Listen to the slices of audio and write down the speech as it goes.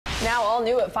Now all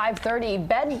new at 5:30,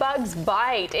 Bedbugs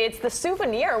Bite. It's the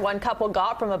souvenir one couple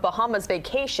got from a Bahamas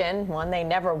vacation, one they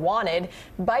never wanted.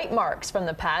 Bite marks from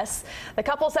the pests. The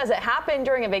couple says it happened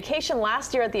during a vacation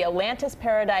last year at the Atlantis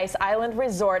Paradise Island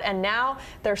Resort, and now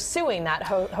they're suing that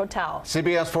hotel.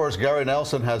 CBS 4's Gary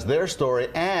Nelson has their story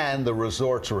and the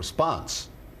resort's response.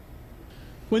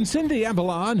 When Cindy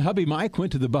Avila and hubby Mike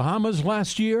went to the Bahamas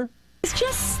last year, it's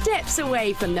just steps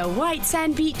away from the white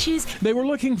sand beaches. They were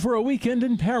looking for a weekend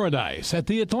in paradise at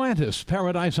the Atlantis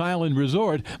Paradise Island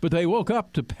Resort, but they woke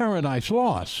up to paradise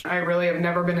lost. I really have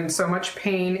never been in so much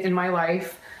pain in my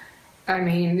life. I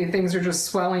mean, things are just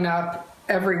swelling up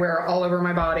everywhere, all over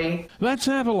my body. That's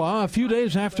Avila a few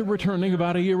days after returning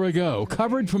about a year ago,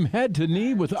 covered from head to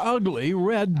knee with ugly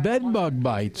red bedbug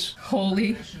bites.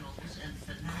 Holy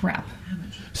crap.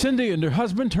 Cindy and her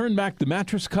husband turned back the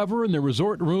mattress cover in the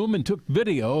resort room and took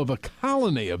video of a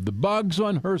colony of the bugs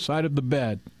on her side of the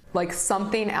bed. Like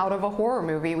something out of a horror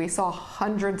movie. We saw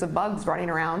hundreds of bugs running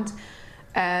around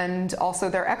and also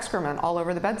their excrement all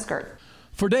over the bed skirt.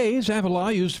 For days,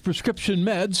 Avila used prescription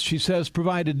meds she says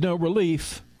provided no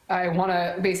relief. I want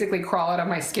to basically crawl out of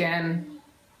my skin,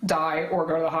 die, or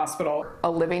go to the hospital. A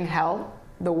living hell,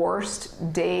 the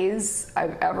worst days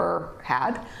I've ever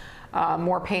had.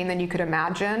 More pain than you could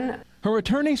imagine. Her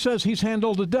attorney says he's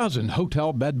handled a dozen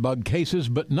hotel bedbug cases,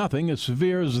 but nothing as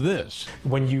severe as this.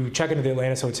 When you check into the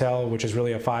Atlantis Hotel, which is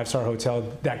really a 5-star hotel,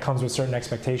 that comes with certain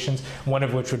expectations, one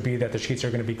of which would be that the sheets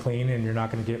are going to be clean and you're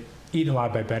not going to get eaten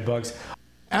alive by bedbugs.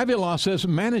 Avila says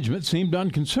management seemed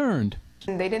unconcerned.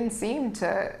 They didn't seem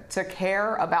to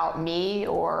care about me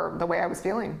or the way I was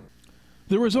feeling.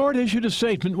 The resort issued a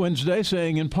statement Wednesday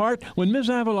saying, in part, when Ms.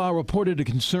 Avila reported a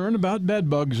concern about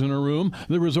bedbugs in her room,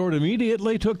 the resort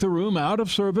immediately took the room out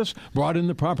of service, brought in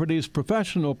the property's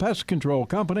professional pest control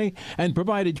company, and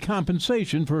provided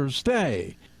compensation for her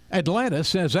stay. Atlantis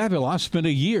says Avila spent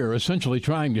a year essentially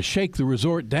trying to shake the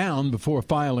resort down before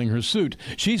filing her suit.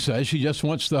 She says she just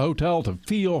wants the hotel to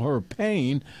feel her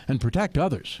pain and protect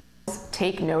others.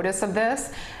 Take notice of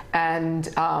this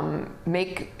and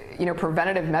make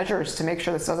preventative measures to make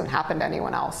sure this doesn't happen to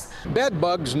anyone else.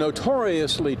 Bedbugs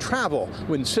notoriously travel.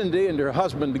 When Cindy and her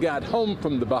husband got home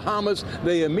from the Bahamas,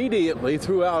 they immediately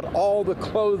threw out all the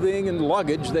clothing and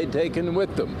luggage they'd taken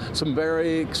with them. Some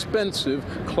very expensive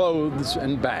clothes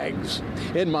and bags.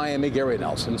 In Miami, Gary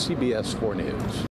Nelson, CBS 4 News.